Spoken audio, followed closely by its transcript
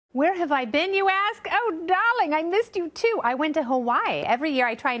Where have I been, you ask? Oh, darling, I missed you too. I went to Hawaii. Every year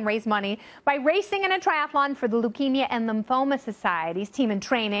I try and raise money by racing in a triathlon for the Leukemia and Lymphoma Society's team in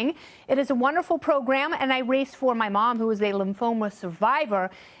training. It is a wonderful program, and I raced for my mom, who is a lymphoma survivor.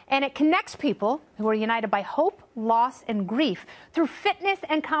 And it connects people who are united by hope, loss, and grief through fitness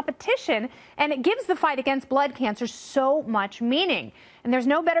and competition. And it gives the fight against blood cancer so much meaning. And there's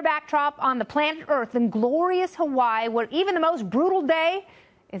no better backdrop on the planet Earth than glorious Hawaii, where even the most brutal day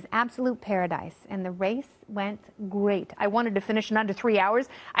is absolute paradise. And the race went great. I wanted to finish in under 3 hours.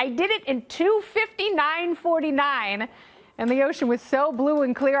 I did it in 2:59:49. And the ocean was so blue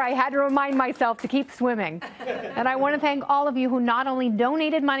and clear, I had to remind myself to keep swimming. And I want to thank all of you who not only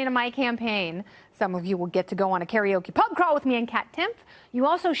donated money to my campaign, some of you will get to go on a karaoke pub crawl with me and Kat Timpf. You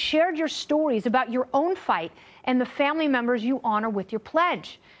also shared your stories about your own fight and the family members you honor with your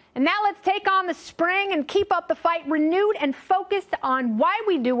pledge. And now let's take on the spring and keep up the fight, renewed and focused on why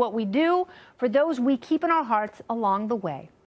we do what we do, for those we keep in our hearts along the way.